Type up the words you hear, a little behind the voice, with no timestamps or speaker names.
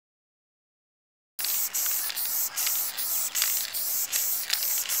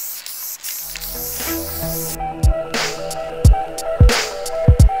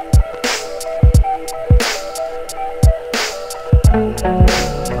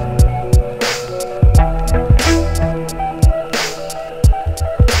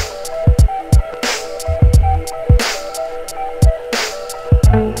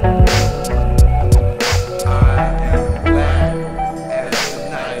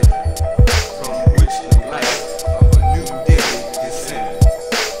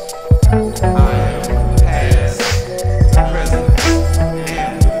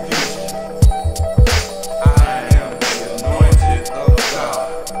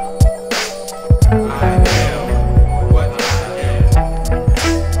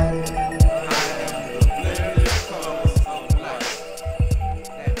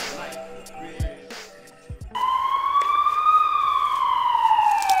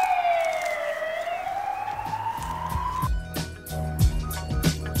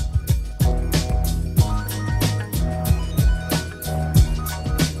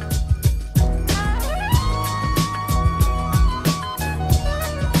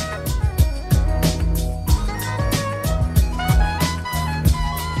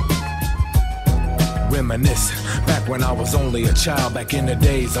when I was only a child back in the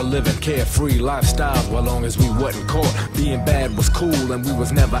days of living carefree lifestyles. Well, long as we wasn't caught, being bad was cool, and we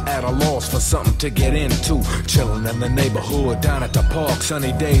was never at a loss for something to get into. Chilling in the neighborhood, down at the park,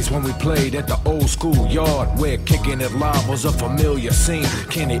 sunny days when we played at the old school yard, where kicking it live was a familiar scene.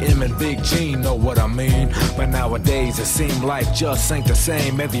 Kenny M and Big Gene know what I mean. But nowadays it seems life just ain't the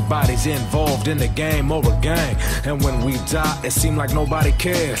same. Everybody's involved in the game or a gang, and when we die it seems like nobody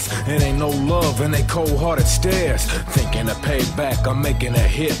cares. It ain't no love and they cold-hearted stares. Thinking of payback, I'm making a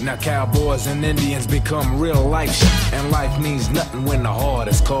hit. Now cowboys and Indians become real life shit, and life means nothing when the heart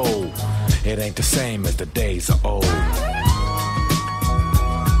is cold. It ain't the same as the days of old.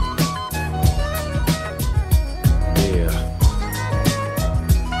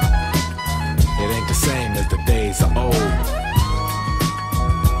 Same as the days of old.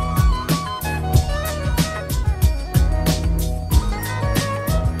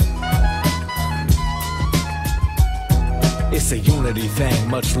 It's a unity thing,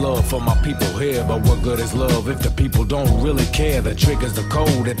 much love for my people here. But what good is love if the people don't really care? The trigger's the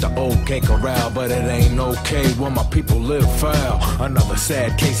code at the OK Corral, but it ain't okay when my people live foul. Another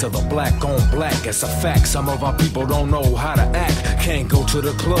sad case of the black on black. It's a fact, some of our people don't know how to act. Can't go to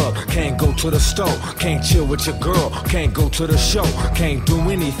the club, can't go to the store, can't chill with your girl, can't go to the show, can't do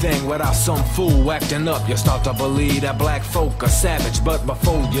anything without some fool acting up. You start to believe that black folk are savage, but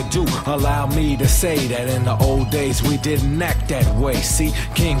before you do, allow me to say that in the old days we didn't act that way. See,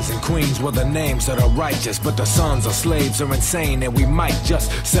 kings and queens were the names of the righteous, but the sons of slaves are insane, and we might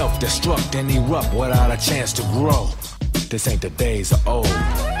just self-destruct and erupt without a chance to grow. This ain't the days of old.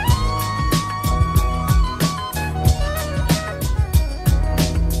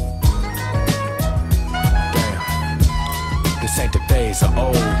 Damn, this ain't the days of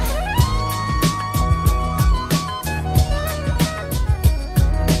old.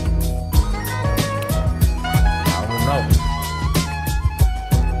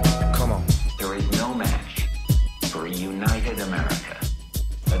 America,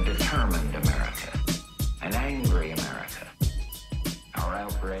 a determined America, an angry America. Our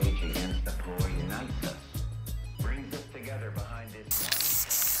outrage against the poor unites us, brings us together behind its